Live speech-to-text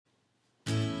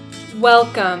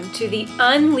Welcome to the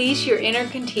Unleash Your Inner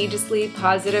Contagiously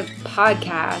Positive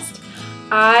podcast.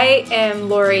 I am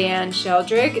Lorianne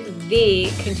Sheldrick, the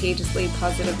Contagiously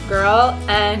Positive Girl,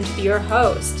 and your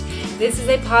host. This is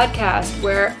a podcast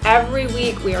where every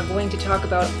week we are going to talk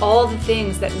about all the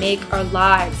things that make our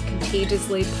lives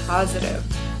contagiously positive.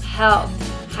 Health,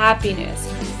 happiness,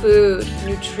 food,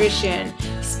 nutrition,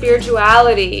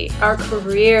 spirituality, our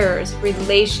careers,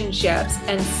 relationships,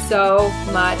 and so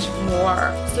much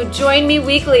more. So join me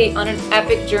weekly on an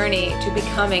epic journey to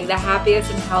becoming the happiest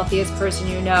and healthiest person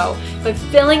you know by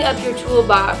filling up your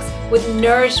toolbox with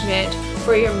nourishment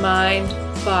for your mind,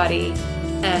 body,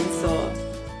 and soul.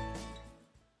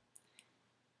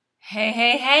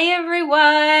 Hey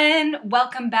everyone!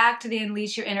 Welcome back to the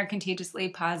Unleash Your Inner Contagiously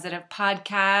Positive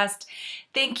podcast.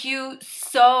 Thank you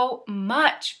so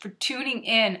much for tuning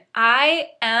in. I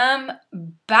am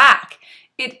back.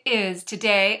 It is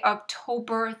today,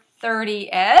 October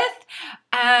 30th,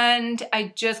 and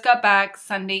I just got back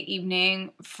Sunday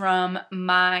evening from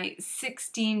my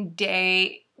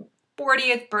 16-day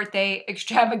 40th birthday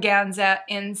extravaganza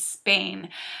in Spain.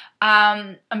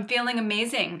 I'm feeling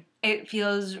amazing. It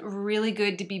feels really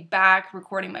good to be back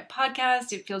recording my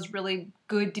podcast. It feels really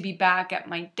good to be back at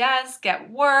my desk at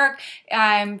work.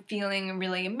 I'm feeling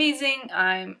really amazing.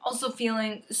 I'm also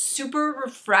feeling super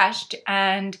refreshed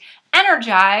and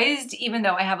energized, even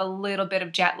though I have a little bit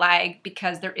of jet lag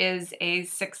because there is a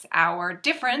 6-hour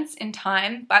difference in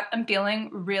time, but I'm feeling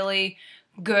really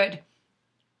good.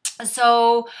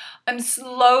 So I'm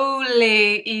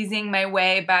slowly easing my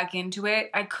way back into it.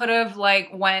 I could have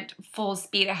went full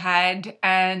speed ahead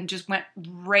and just went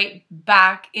right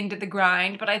back into the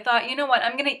grind. But I thought, you know what?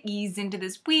 I'm going to ease into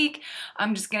this week.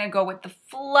 I'm just going to go with the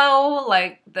flow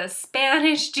like the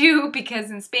Spanish do,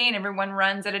 because in Spain, everyone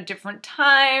runs at a different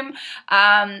time,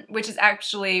 which is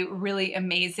actually really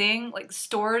amazing. Like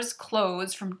stores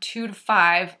close from 2 to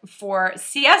 5 for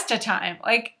siesta time.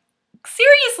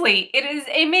 Seriously, it is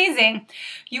amazing.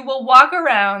 You will walk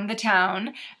around the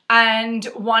town and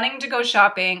wanting to go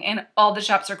shopping, and all the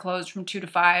shops are closed from 2 to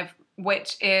 5,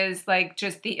 which is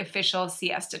just the official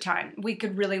siesta time. We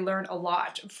could really learn a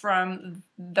lot from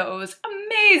those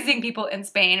amazing people in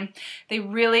Spain. They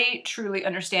really, truly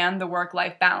understand the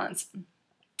work-life balance.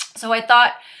 So I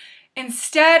thought,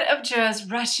 instead of just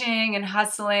rushing and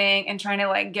hustling and trying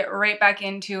to get right back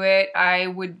into it, I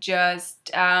would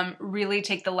just really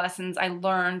take the lessons I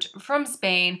learned from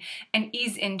Spain and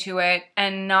ease into it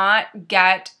and not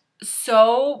get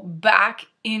so back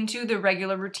into the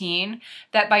regular routine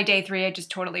that by day 3, I just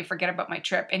totally forget about my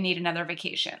trip and need another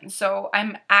vacation. So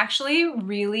I'm actually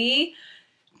really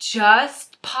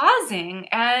just pausing,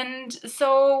 and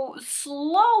so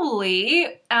slowly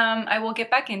I will get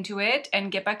back into it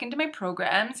and get back into my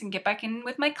programs and get back in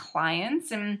with my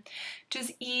clients and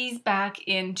just ease back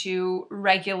into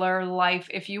regular life,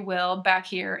 if you will, back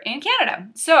here in Canada.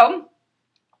 So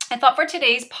I thought for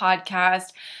today's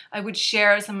podcast, I would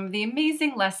share some of the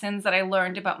amazing lessons that I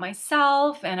learned about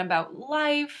myself and about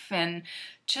life and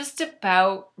just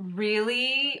about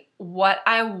really what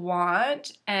I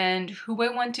want and who I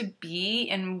want to be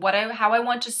and how I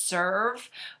want to serve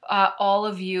all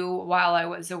of you while I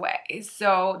was away.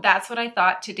 So that's what I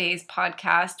thought today's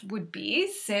podcast would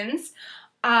be, since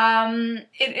it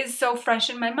is so fresh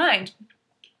in my mind.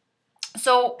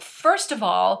 So first of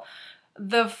all,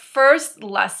 the first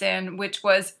lesson, which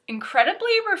was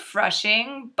incredibly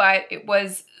refreshing, but it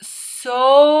was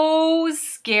so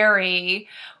scary,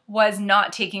 was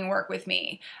not taking work with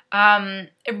me.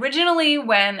 Originally,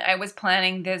 when I was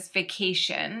planning this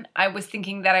vacation, I was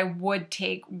thinking that I would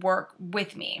take work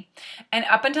with me. And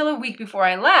up until a week before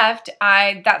I left,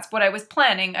 that's what I was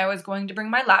planning. I was going to bring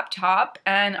my laptop,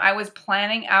 and I was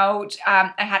planning out,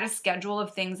 I had a schedule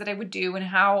of things that I would do and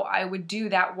how I would do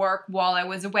that work while I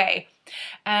was away.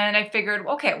 And I figured,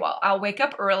 okay, well, I'll wake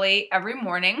up early every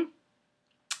morning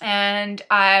and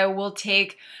I will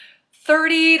take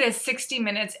 30 to 60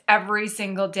 minutes every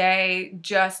single day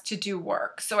just to do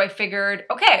work. So I figured,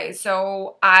 okay,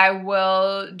 so I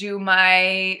will do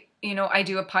my, I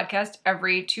do a podcast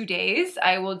every 2 days.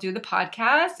 I will do the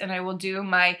podcast and I will do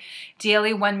my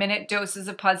daily 1-minute doses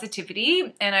of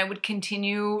positivity. And I would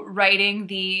continue writing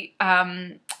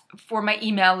for my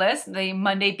email list, the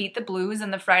Monday Beat the Blues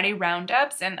and the Friday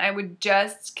Roundups. And I would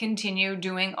just continue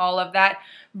doing all of that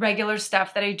regular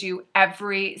stuff that I do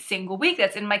every single week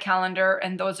that's in my calendar,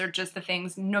 and those are just the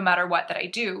things, no matter what, that I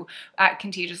do at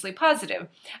Contagiously Positive.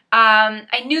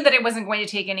 I knew that I wasn't going to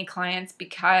take any clients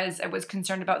because I was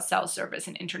concerned about cell service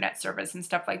and internet service and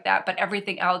stuff like that, but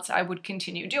everything else I would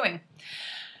continue doing.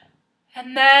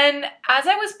 And then as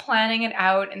I was planning it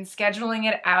out and scheduling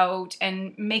it out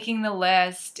and making the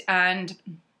list and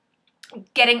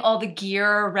getting all the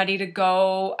gear ready to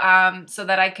go so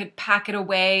that I could pack it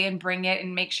away and bring it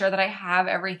and make sure that I have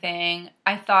everything,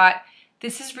 I thought,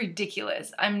 this is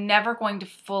ridiculous. I'm never going to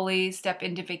fully step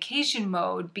into vacation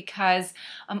mode because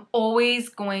I'm always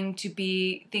going to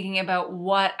be thinking about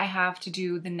what I have to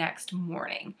do the next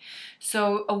morning.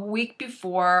 So a week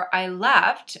before I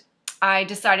left, I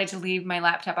decided to leave my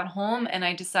laptop at home, and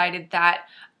I decided that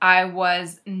I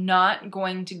was not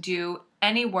going to do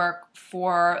any work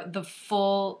for the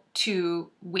full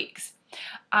 2 weeks.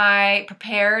 I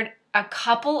prepared a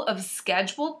couple of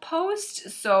scheduled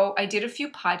posts. So I did a few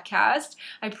podcasts.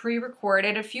 I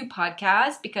pre-recorded a few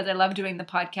podcasts because I love doing the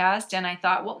podcast. And I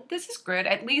thought, well, this is good.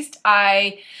 At least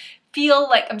I feel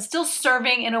like I'm still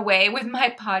serving in a way with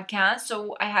my podcast.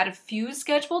 So I had a few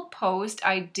scheduled posts.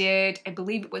 I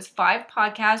believe it was 5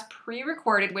 podcasts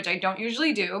pre-recorded, which I don't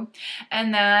usually do.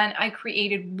 And then I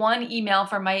created one email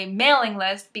for my mailing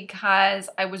list because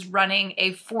I was running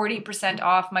a 40%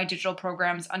 off my digital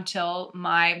programs until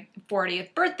my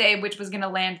 40th birthday, which was going to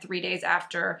land 3 days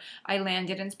after I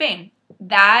landed in Spain.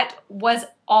 That was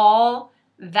all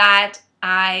that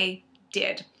I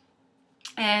did.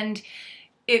 And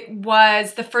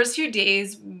the first few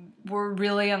days were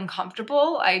really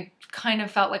uncomfortable. I kind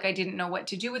of felt like I didn't know what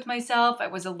to do with myself. I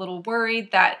was a little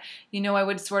worried that, I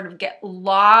would sort of get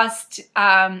lost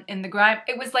in the grind.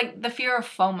 It was like the fear of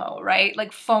FOMO, right?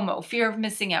 Like FOMO, fear of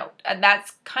missing out. And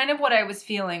that's kind of what I was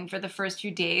feeling for the first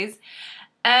few days.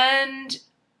 And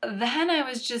then I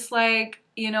was just like,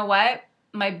 you know what?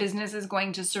 My business is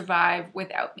going to survive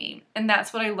without me. And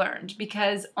that's what I learned,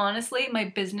 because honestly, my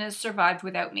business survived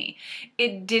without me.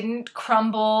 It didn't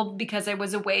crumble because I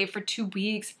was away for 2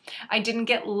 weeks. I didn't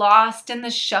get lost in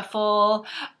the shuffle.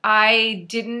 I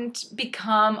didn't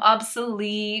become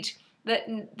obsolete.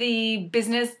 The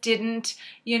business didn't,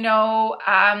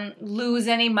 lose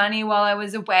any money while I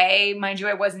was away. Mind you,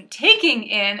 I wasn't taking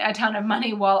in a ton of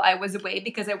money while I was away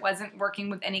because I wasn't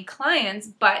working with any clients,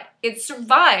 but it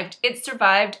survived. It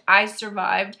survived. I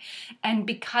survived. And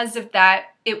because of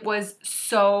that, it was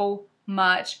so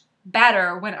much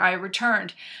better when I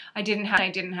returned. I didn't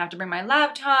have to bring my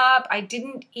laptop. I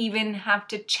didn't even have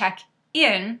to check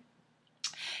in.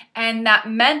 And that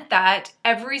meant that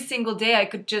every single day I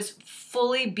could just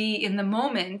fully be in the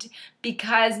moment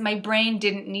because my brain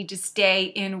didn't need to stay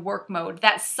in work mode.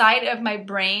 That side of my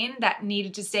brain that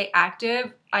needed to stay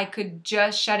active, I could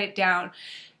just shut it down.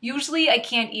 Usually I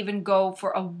can't even go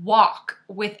for a walk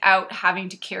without having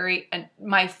to carry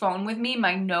my phone with me,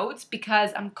 my notes,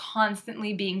 because I'm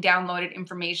constantly being downloaded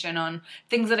information on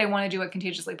things that I want to do at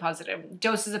Contagiously Positive,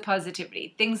 doses of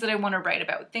positivity, things that I want to write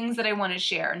about, things that I want to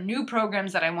share, new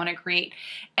programs that I want to create.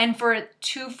 And for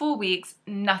 2 full weeks,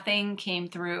 nothing came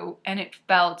through and it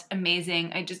felt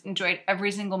amazing. I just enjoyed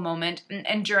every single moment.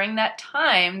 And during that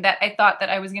time that I thought that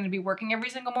I was going to be working every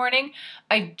single morning,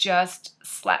 I just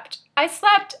slept. I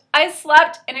slept,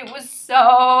 and it was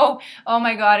oh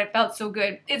my God, it felt so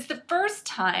good. It's the first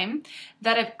time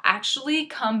that I've actually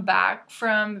come back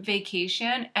from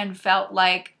vacation and felt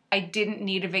like I didn't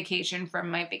need a vacation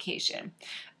from my vacation.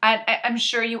 I'm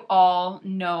sure you all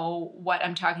know what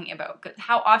I'm talking about.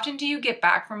 How often do you get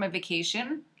back from a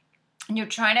vacation and you're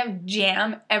trying to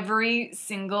jam every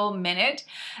single minute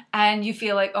and you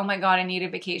feel like, oh my God, I need a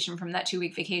vacation from that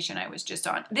 2-week vacation I was just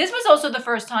on. This was also the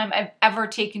first time I've ever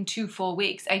taken 2 full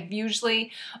weeks. I've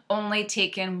usually only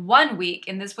taken 1 week,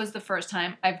 and this was the first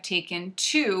time I've taken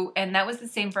 2, and that was the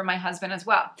same for my husband as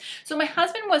well. So my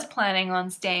husband was planning on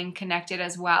staying connected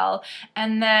as well,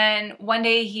 and then one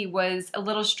day he was a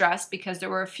little stressed because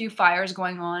there were a few fires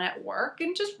going on at work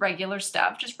and just regular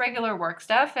stuff, just regular work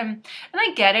stuff, and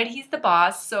I get it. He's the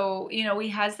boss, so he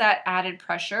has that added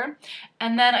pressure.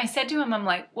 And then I said to him, I'm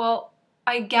like, well,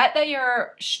 I get that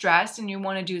you're stressed and you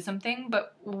want to do something,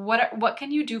 but what can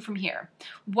you do from here?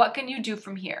 What can you do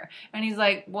from here? And he's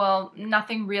like, well,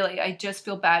 nothing really. I just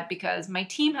feel bad because my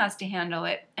team has to handle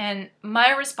it. And my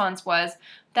response was,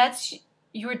 that's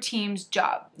your team's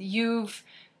job. You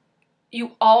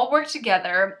all work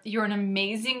together. You're an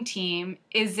amazing team.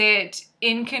 Is it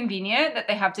inconvenient that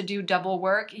they have to do double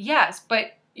work? Yes,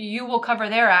 but you will cover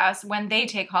their ass when they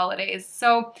take holidays.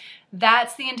 So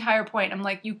that's the entire point. I'm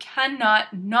like, you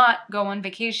cannot not go on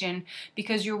vacation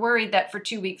because you're worried that for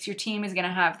 2 weeks your team is going to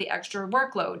have the extra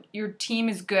workload. Your team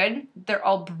is good. They're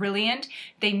all brilliant.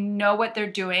 They know what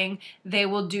they're doing. They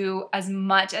will do as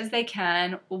much as they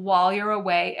can while you're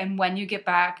away. And when you get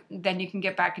back, then you can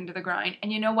get back into the grind.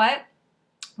 And you know what?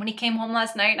 When he came home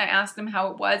last night and I asked him how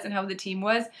it was and how the team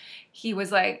was, he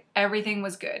was like, everything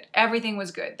was good. Everything was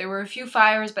good. There were a few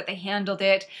fires, but they handled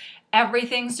it.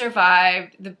 Everything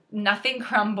survived. Nothing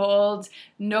crumbled.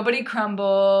 Nobody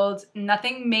crumbled.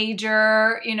 Nothing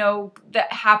major,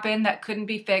 that happened that couldn't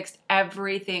be fixed.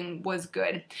 Everything was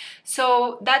good.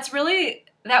 So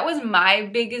that was my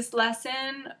biggest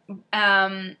lesson,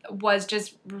 was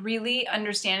just really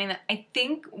understanding that I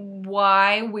think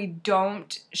why we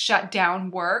don't shut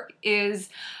down work is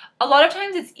a lot of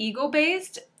times it's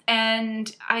ego-based.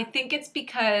 And I think it's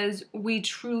because we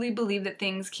truly believe that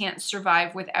things can't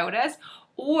survive without us,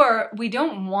 or we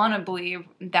don't want to believe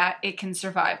that it can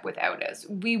survive without us.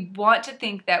 We want to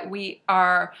think that we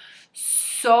are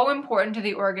so important to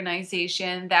the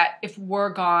organization that if we're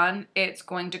gone, it's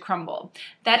going to crumble.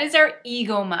 That is our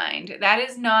ego mind. That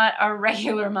is not our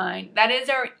regular mind. That is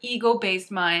our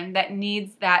ego-based mind that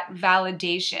needs that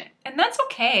validation. And that's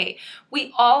okay.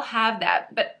 We all have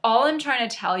that. But all I'm trying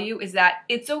to tell you is that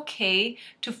it's okay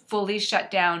to fully shut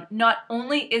down. Not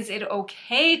only is it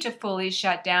okay to fully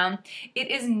shut down, it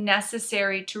is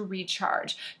necessary to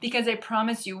recharge. Because I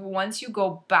promise you, once you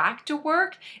go back to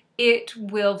work, it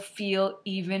will feel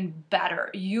even better.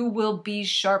 You will be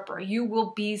sharper. You will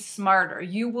be smarter.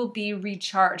 You will be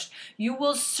recharged. You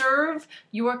will serve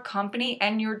your company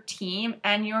and your team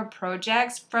and your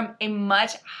projects from a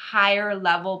much higher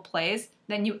level place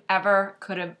than you ever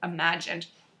could have imagined.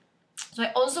 So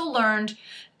I also learned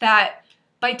that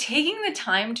by taking the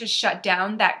time to shut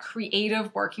down that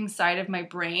creative working side of my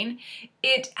brain,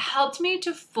 it helped me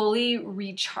to fully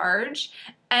recharge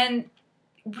and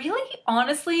really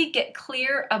honestly get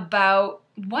clear about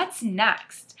what's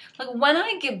next. Like when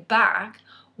I get back,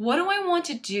 what do I want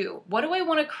to do? What do I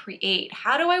want to create?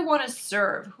 How do I want to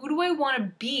serve? Who do I want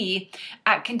to be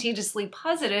at Contagiously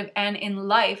Positive and in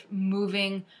life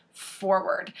moving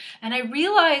forward? And I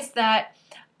realized that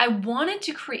I wanted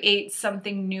to create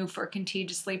something new for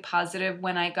Contagiously Positive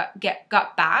when I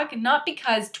got back, not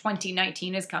because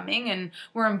 2019 is coming and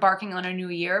we're embarking on a new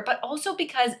year, but also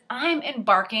because I'm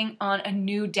embarking on a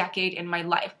new decade in my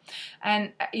life.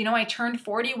 And, I turned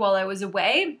 40 while I was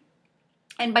away.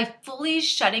 And by fully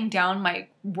shutting down my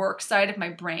work side of my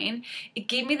brain, it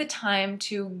gave me the time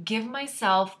to give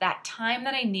myself that time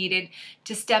that I needed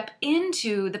to step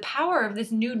into the power of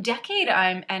this new decade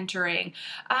I'm entering,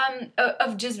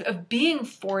 of being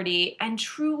 40 and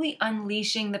truly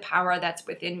unleashing the power that's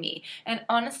within me. And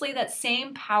honestly, that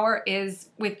same power is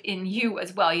within you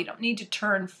as well. You don't need to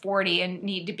turn 40 and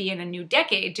need to be in a new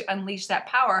decade to unleash that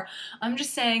power. I'm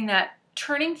just saying that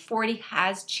turning 40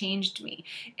 has changed me.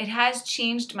 It has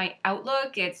changed my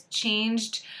outlook. It's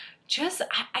changed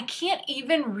I can't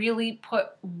even really put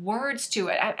words to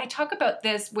it. I talk about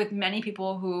this with many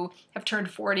people who have turned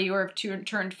 40 or have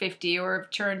turned 50 or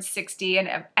have turned 60 and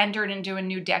have entered into a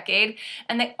new decade.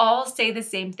 And they all say the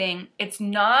same thing. It's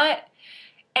not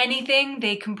anything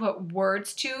they can put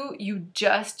words to. You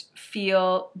just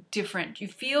feel different. You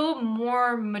feel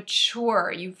more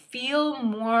mature. You feel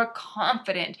more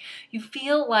confident. You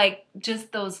feel like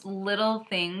just those little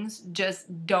things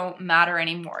just don't matter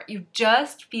anymore. You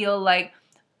just feel like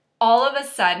all of a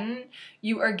sudden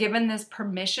you are given this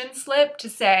permission slip to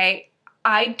say,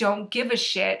 I don't give a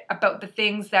shit about the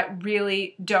things that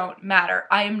really don't matter.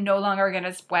 I am no longer going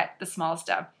to sweat the small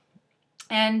stuff.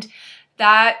 And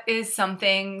that is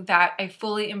something that I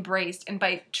fully embraced. And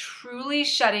by truly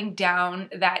shutting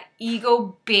down that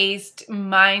ego-based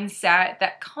mindset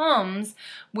that comes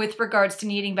with regards to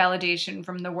needing validation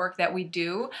from the work that we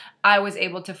do, I was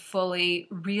able to fully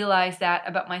realize that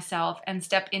about myself and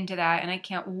step into that. And I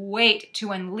can't wait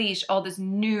to unleash all this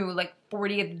new,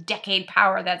 40th decade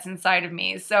power that's inside of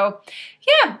me. So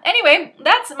yeah, anyway,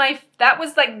 that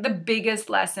was the biggest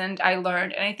lesson I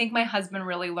learned. And I think my husband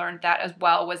really learned that as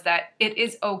well, was that it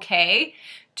is okay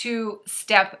to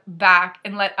step back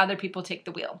and let other people take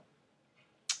the wheel.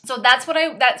 So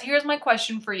here's my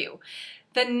question for you.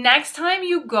 The next time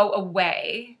you go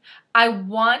away, I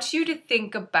want you to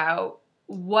think about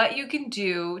what you can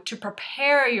do to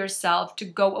prepare yourself to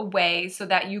go away so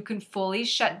that you can fully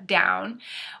shut down.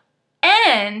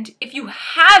 And if you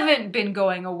haven't been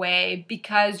going away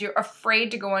because you're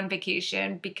afraid to go on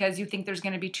vacation because you think there's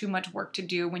going to be too much work to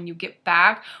do when you get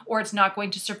back, or it's not going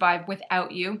to survive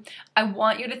without you, I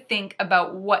want you to think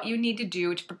about what you need to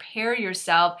do to prepare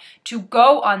yourself to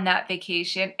go on that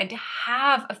vacation and to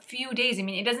have a few days. I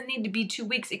mean, it doesn't need to be 2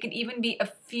 weeks. It can even be a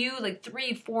few,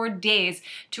 3-4 days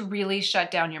to really shut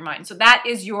down your mind. So that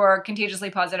is your Contagiously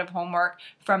Positive homework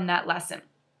from that lesson.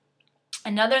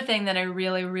 Another thing that I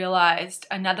really realized,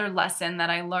 another lesson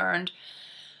that I learned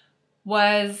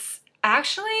was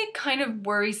actually kind of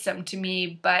worrisome to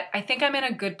me, but I think I'm in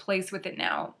a good place with it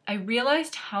now. I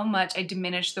realized how much I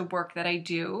diminish the work that I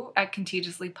do at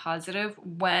Contagiously Positive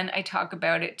when I talk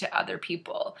about it to other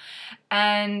people.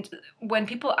 And when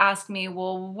people ask me,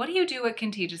 well, what do you do at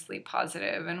Contagiously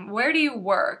Positive and where do you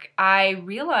work? I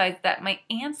realized that my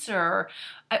answer,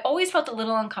 I always felt a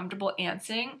little uncomfortable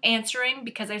answering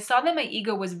because I saw that my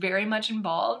ego was very much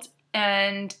involved.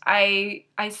 And I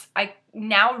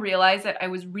now realize that I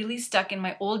was really stuck in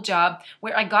my old job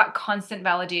where I got constant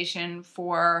validation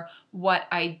for what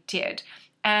I did.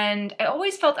 And I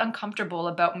always felt uncomfortable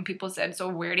about when people said, so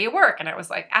where do you work? And I was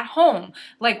like, at home.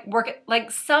 Like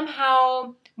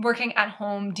somehow working at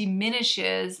home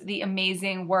diminishes the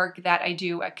amazing work that I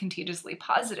do at Contagiously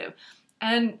Positive.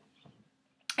 And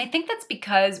I think that's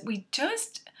because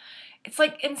it's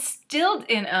like instilled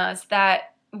in us that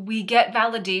we get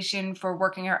validation for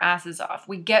working our asses off.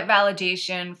 We get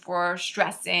validation for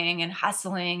stressing and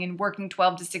hustling and working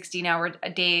 12 to 16 hour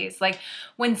days. Like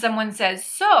when someone says,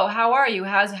 so how are you?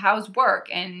 How's work?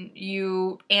 And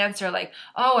you answer like,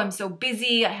 oh, I'm so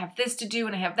busy. I have this to do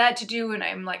and I have that to do. And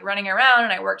I'm like running around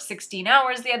and I worked 16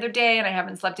 hours the other day and I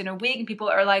haven't slept in a week. And people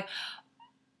are like,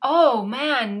 oh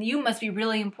man, you must be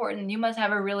really important. You must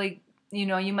have a really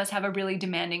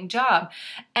demanding job.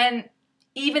 And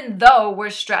even though we're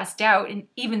stressed out and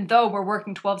even though we're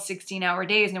working 12, 16-hour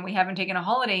days and we haven't taken a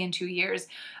holiday in 2 years,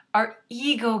 our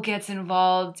ego gets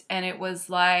involved and it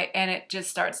just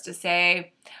starts to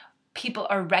say, people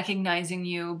are recognizing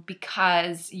you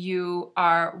because you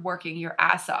are working your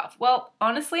ass off. Well,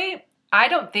 honestly, I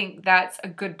don't think that's a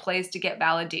good place to get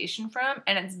validation from,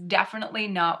 and it's definitely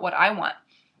not what I want.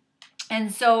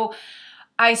 And so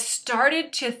I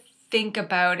started to think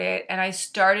about it and I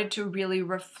started to really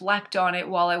reflect on it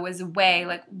while I was away.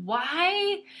 Like,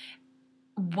 why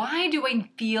do I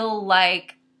feel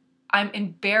like I'm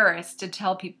embarrassed to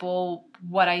tell people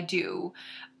what I do,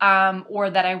 or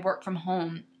that I work from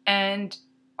home? And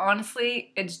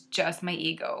honestly, it's just my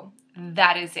ego.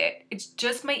 That is it. It's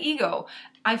just my ego.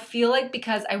 I feel like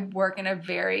because I work in a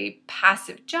very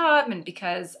passive job and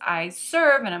because I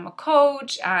serve and I'm a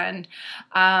coach and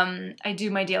I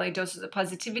do my daily doses of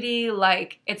positivity,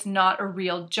 like it's not a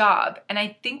real job. And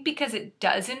I think because it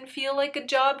doesn't feel like a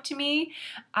job to me,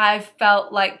 I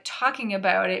felt like talking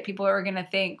about it, people are going to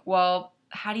think, well,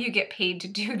 how do you get paid to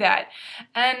do that?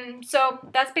 And so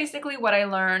that's basically what I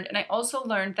learned. And I also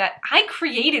learned that I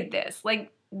created this.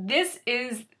 Like, this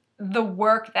is the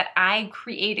work that I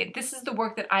created. This is the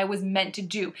work that I was meant to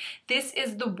do. This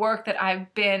is the work that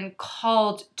I've been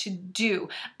called to do.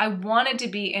 I wanted to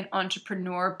be an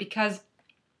entrepreneur because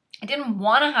I didn't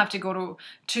want to have to go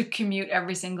to commute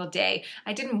every single day.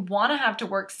 I didn't want to have to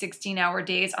work 16-hour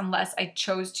days unless I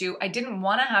chose to. I didn't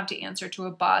want to have to answer to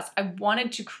a boss. I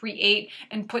wanted to create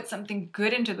and put something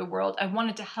good into the world. I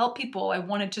wanted to help people. I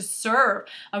wanted to serve.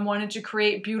 I wanted to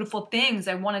create beautiful things.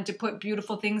 I wanted to put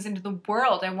beautiful things into the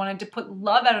world. I wanted to put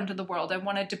love out into the world. I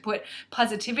wanted to put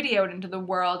positivity out into the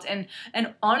world. And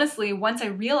honestly, once I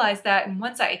realized that and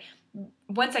once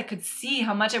I could see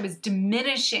how much I was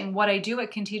diminishing what I do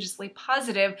at Contagiously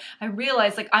Positive, I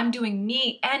realized like I'm doing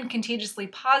me and Contagiously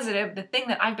Positive, the thing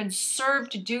that I've been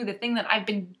served to do, the thing that I've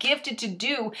been gifted to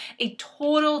do, a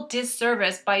total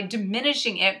disservice by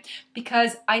diminishing it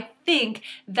because I think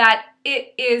that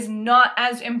it is not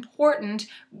as important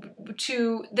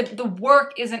the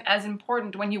work isn't as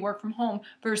important when you work from home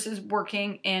versus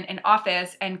working in an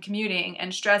office and commuting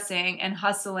and stressing and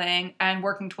hustling and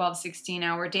working 12,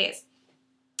 16-hour days.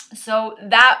 So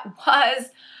that was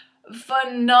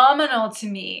phenomenal to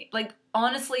me. Like,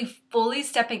 honestly, fully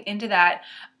stepping into that,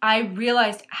 I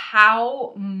realized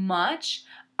how much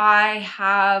I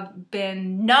have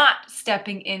been not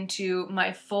stepping into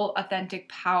my full authentic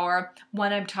power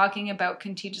when I'm talking about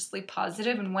Contagiously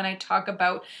Positive and when I talk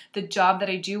about the job that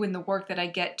I do and the work that I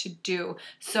get to do.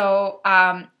 So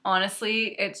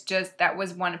honestly, that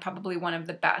was probably one of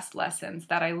the best lessons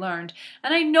that I learned.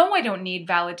 And I know I don't need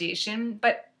validation,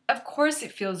 but of course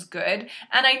it feels good,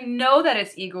 and I know that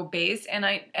it's ego-based, and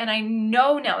I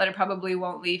know now that it probably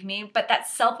won't leave me, but that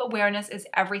self-awareness is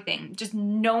everything. Just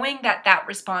knowing that that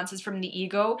response is from the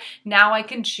ego, now I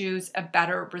can choose a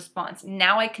better response.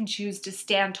 Now I can choose to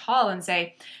stand tall and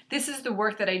say, this is the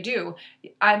work that I do.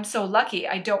 I'm so lucky.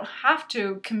 I don't have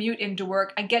to commute into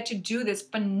work. I get to do this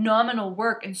phenomenal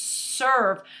work and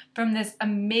serve from this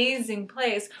amazing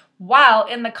place while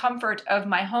in the comfort of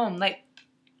my home. Like,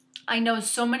 I know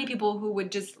so many people who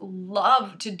would just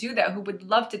love to do that, who would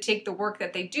love to take the work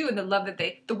that they do and the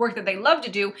work that they love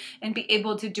to do and be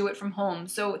able to do it from home.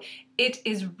 So it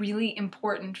is really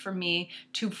important for me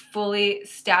to fully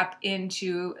step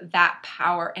into that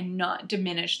power and not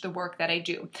diminish the work that I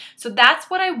do. So that's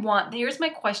what I want. Here's my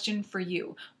question for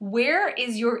you. Where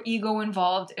is your ego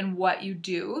involved in what you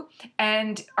do?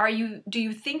 And do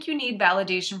you think you need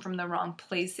validation from the wrong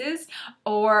places?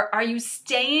 Or are you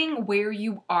staying where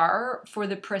you are for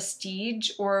the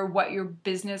prestige or what your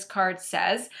business card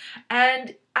says?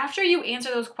 And after you answer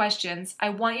those questions, I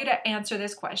want you to answer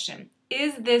this question.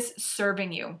 Is this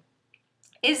serving you?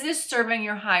 Is this serving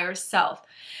your higher self?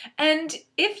 And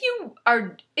if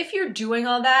you're doing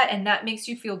all that and that makes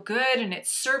you feel good and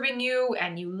it's serving you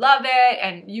and you love it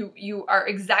and you are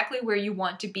exactly where you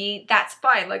want to be, that's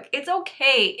fine. Like, it's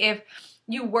okay if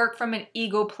you work from an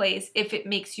ego place if it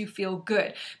makes you feel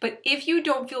good. But if you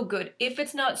don't feel good, if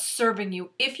it's not serving you,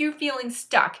 if you're feeling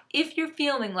stuck, if you're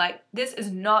feeling like this is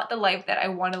not the life that I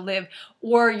want to live,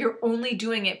 or you're only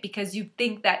doing it because you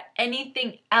think that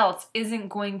anything else isn't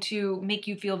going to make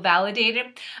you feel validated,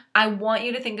 I want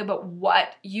you to think about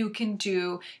what you can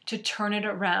do to turn it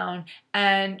around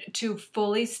and to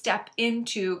fully step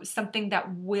into something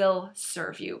that will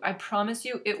serve you. I promise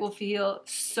you it will feel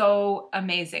so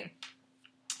amazing.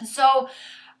 So,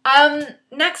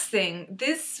 next thing,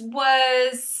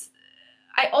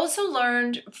 I also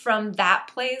learned from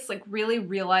that place, like really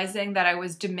realizing that I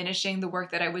was diminishing the work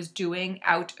that I was doing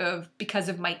because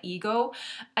of my ego.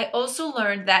 I also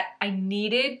learned that I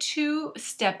needed to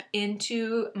step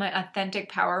into my authentic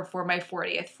power for my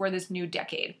 40th, for this new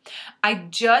decade. I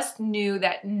just knew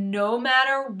that no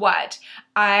matter what,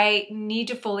 I need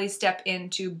to fully step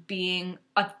into being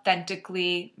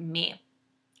authentically me.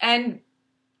 And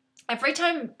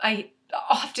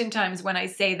oftentimes when I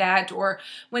say that, or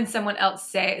when someone else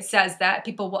says that,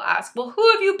 people will ask, well,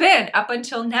 who have you been up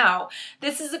until now?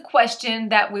 This is a question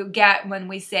that we get when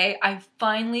we say, I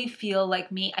finally feel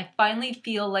like me. I finally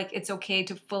feel like it's okay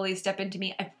to fully step into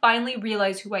me. I finally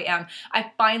realize who I am.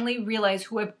 I finally realize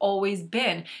who I've always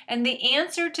been. And the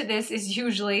answer to this is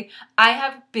usually, I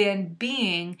have been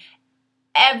being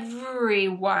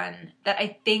everyone that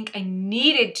I think I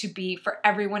needed to be for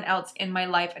everyone else in my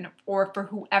life or for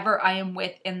whoever I am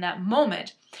with in that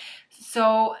moment.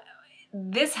 So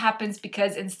this happens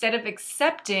because instead of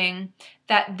accepting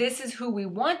that this is who we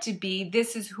want to be,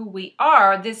 this is who we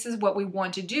are, this is what we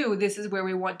want to do, this is where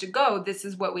we want to go, this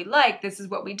is what we like, this is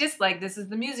what we dislike, this is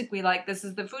the music we like, this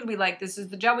is the food we like, this is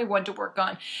the job we want to work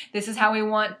on, this is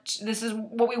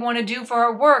what we want to do for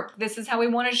our work, this is how we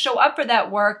want to show up for that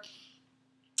work.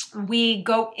 We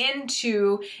go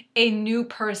into a new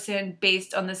person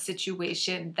based on the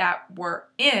situation that we're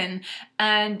in,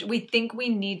 and we think we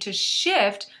need to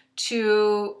shift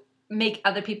to make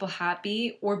other people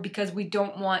happy, or because we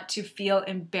don't want to feel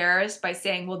embarrassed by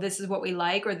saying, well, this is what we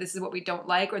like, or this is what we don't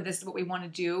like, or this is what we want to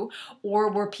do, or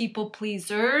we're people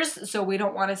pleasers, so we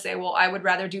don't want to say, well, I would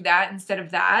rather do that instead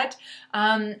of that.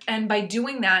 And by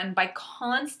doing that, and by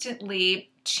constantly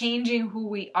changing who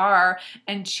we are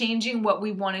and changing what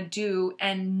we want to do,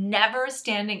 and never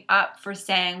standing up for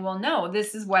saying, well, no,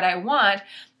 this is what I want,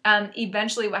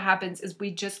 eventually what happens is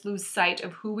we just lose sight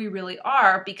of who we really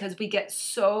are, because we get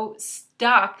so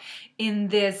stuck in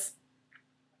this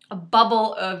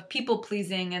bubble of people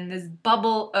pleasing and this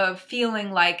bubble of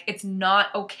feeling like it's not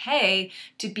okay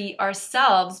to be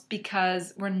ourselves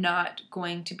because we're not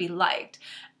going to be liked.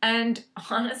 And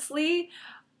honestly,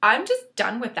 I'm just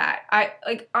done with that. I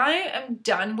am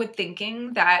done with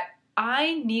thinking that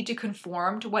I need to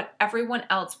conform to what everyone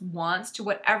else wants, to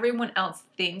what everyone else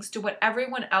thinks, to what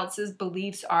everyone else's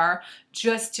beliefs are,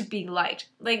 just to be liked.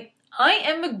 Like, I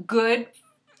am a good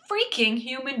freaking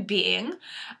human being,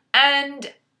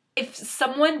 and if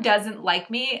someone doesn't like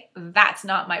me, that's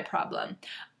not my problem.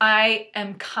 I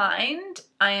am kind,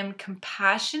 I am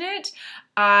compassionate,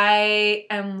 I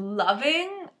am loving,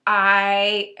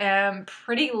 I am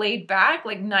pretty laid back,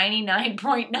 like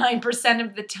 99.9%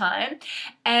 of the time.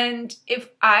 And if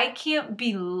I can't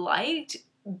be liked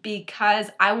because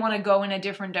I want to go in a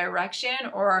different direction,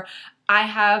 or I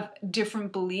have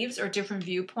different beliefs or different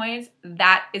viewpoints,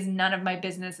 that is none of my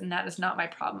business, and that is not my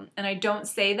problem. And I don't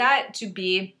say that to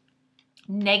be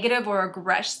negative or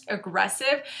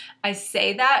aggressive. I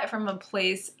say that from a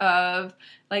place of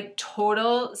like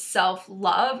total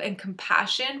self-love and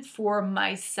compassion for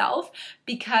myself,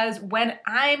 because when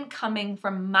I'm coming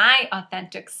from my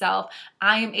authentic self,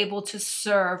 I am able to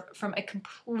serve from a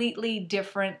completely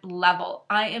different level.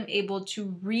 I am able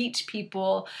to reach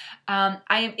people. I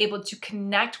am able to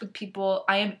connect with people.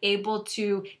 I am able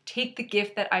to take the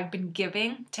gift that I've been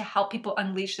giving to help people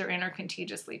unleash their inner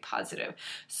contagiously positive.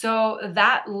 So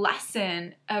that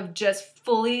lesson of just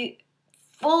fully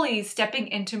fully stepping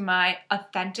into my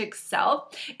authentic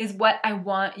self is what I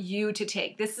want you to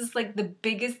take. This is like the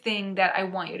biggest thing that I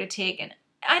want you to take. And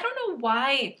I don't know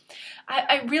why.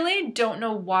 I really don't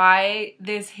know why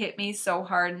this hit me so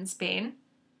hard in Spain.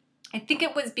 I think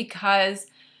it was because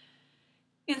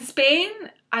in Spain,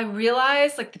 I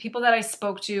realized like the people that I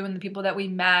spoke to and the people that we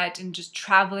met and just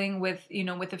traveling with,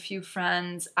 with a few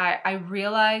friends, I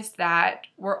realized that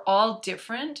we're all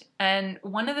different. And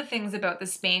one of the things about the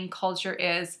Spain culture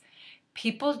is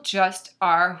people just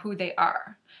are who they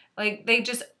are. Like they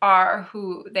just are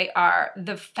who they are.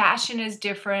 The fashion is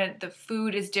different. The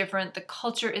food is different. The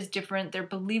culture is different. Their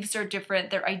beliefs are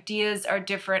different. Their ideas are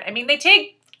different. I mean, they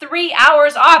take 3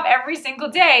 hours off every single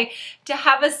day to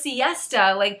have a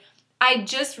siesta. Like, I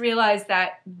just realized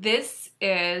that this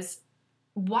is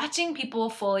watching people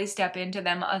fully step into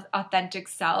them authentic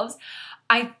selves.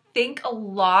 I think a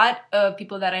lot of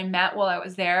people that I met while I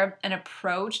was there and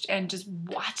approached, and just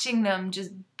watching them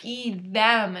just be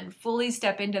them and fully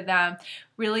step into them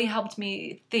really helped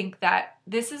me think that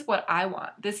this is what I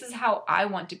want. This is how I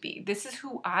want to be. This is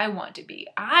who I want to be.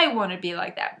 I want to be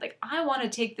like that. Like, I want to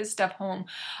take this stuff home.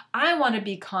 I want to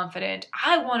be confident.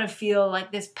 I want to feel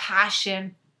like this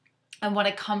passion. I want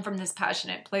to come from this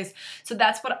passionate place. So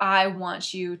that's what I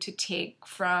want you to take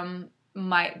from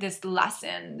this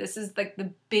lesson. This is like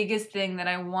the biggest thing that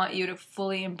I want you to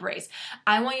fully embrace.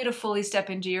 I want you to fully step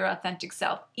into your authentic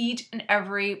self, each and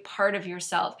every part of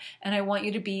yourself. And I want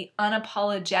you to be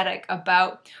unapologetic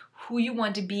about who you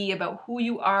want to be, about who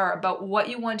you are, about what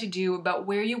you want to do, about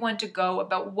where you want to go,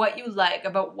 about what you like,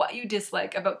 about what you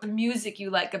dislike, about the music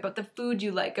you like, about the food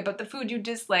you like, about the food you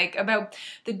dislike, about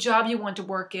the job you want to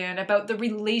work in, about the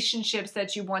relationships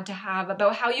that you want to have,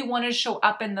 about how you want to show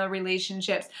up in the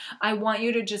relationships. I want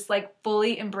you to just like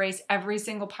fully embrace every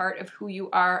single part of who you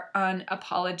are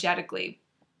unapologetically.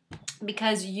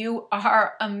 Because you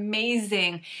are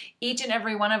amazing. Each and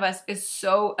every one of us is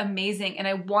so amazing. And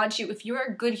I want you, if you're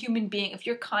a good human being, if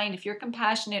you're kind, if you're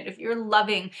compassionate, if you're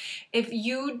loving, if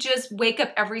you just wake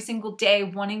up every single day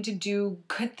wanting to do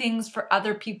good things for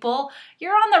other people,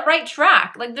 you're on the right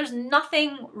track. Like, there's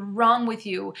nothing wrong with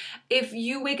you. If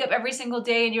you wake up every single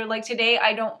day and you're like, today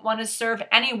I don't want to serve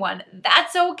anyone,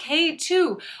 that's okay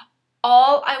too.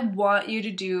 All I want you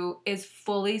to do is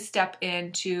fully step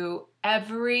into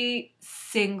every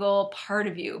single part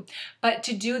of you. But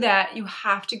to do that, you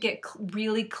have to get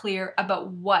really clear about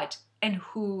what and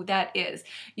who that is.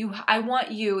 I want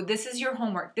you, this is your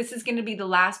homework. This is going to be the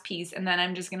last piece, and then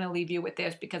I'm just going to leave you with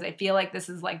this because I feel like this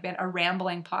has like been a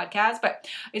rambling podcast, but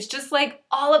it's just like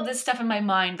all of this stuff in my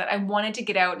mind that I wanted to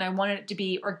get out, and I wanted it to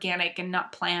be organic and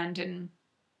not planned and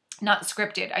not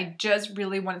scripted. I just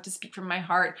really wanted to speak from my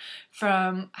heart,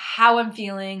 from how I'm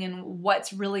feeling and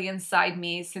what's really inside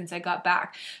me since I got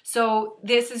back. So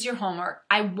this is your homework.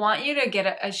 I want you to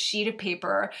get a sheet of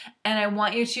paper, and I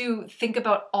want you to think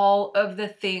about all of the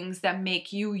things that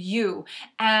make you you.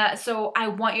 So I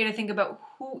want you to think about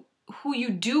who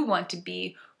you do want to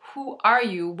be. Who are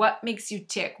you? What makes you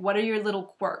tick? What are your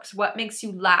little quirks? What makes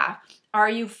you laugh? Are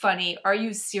you funny? Are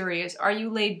you serious? Are you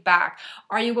laid back?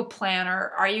 Are you a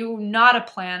planner? Are you not a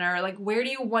planner? Like, where do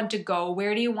you want to go?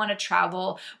 Where do you want to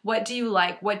travel? What do you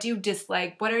like? What do you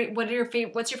dislike? What's your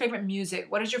favorite music?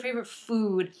 What is your favorite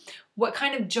food? What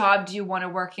kind of job do you want to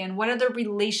work in? What are the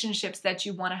relationships that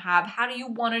you want to have? How do you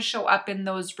want to show up in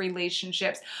those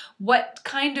relationships? What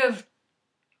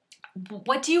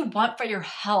do you want for your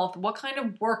health? What kind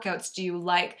of workouts do you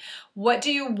like? What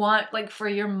do you want like for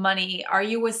your money? Are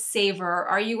you a saver?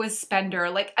 Are you a spender?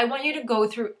 Like, I want you to go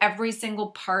through every single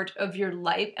part of your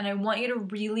life, and I want you to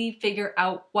really figure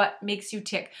out what makes you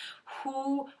tick.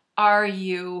 Who are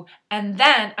you? And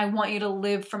then I want you to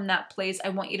live from that place. I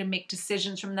want you to make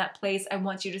decisions from that place. I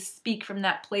want you to speak from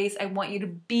that place. I want you to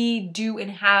be, do,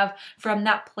 and have from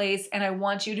that place. And I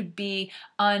want you to be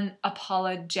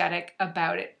unapologetic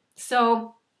about it.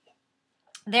 So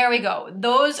there we go.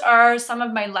 Those are some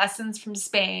of my lessons from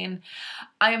Spain.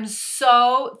 I am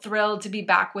so thrilled to be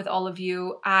back with all of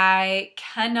you. I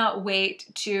cannot wait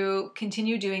to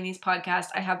continue doing these podcasts.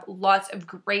 I have lots of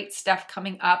great stuff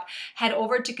coming up. Head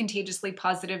over to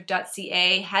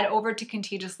contagiouslypositive.ca. Head over to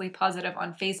Contagiously Positive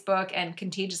on Facebook and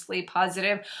Contagiously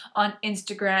Positive on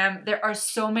Instagram. There are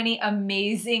so many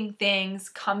amazing things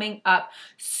coming up.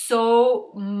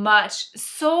 So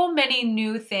many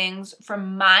new things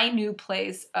from my new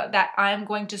place that I'm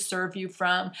going to serve you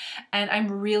from. And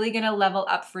I'm really going to level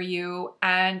up for you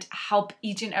and help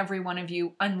each and every one of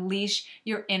you unleash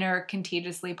your inner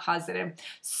contagiously positive.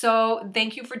 So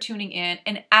thank you for tuning in.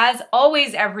 And as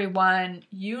always, everyone,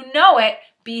 you know it,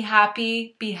 be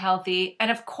happy, be healthy, and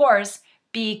of course,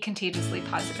 be contagiously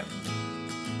positive.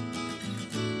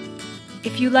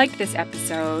 If you liked this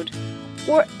episode,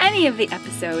 or any of the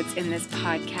episodes in this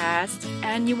podcast,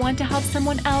 and you want to help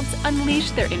someone else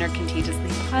unleash their inner contagiously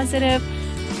positive,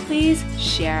 please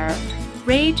share,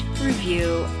 rate,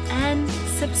 review, and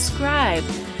subscribe.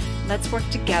 Let's work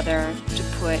together to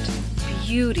put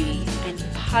beauty and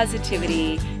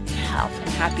positivity, health and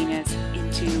happiness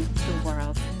into the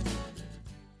world.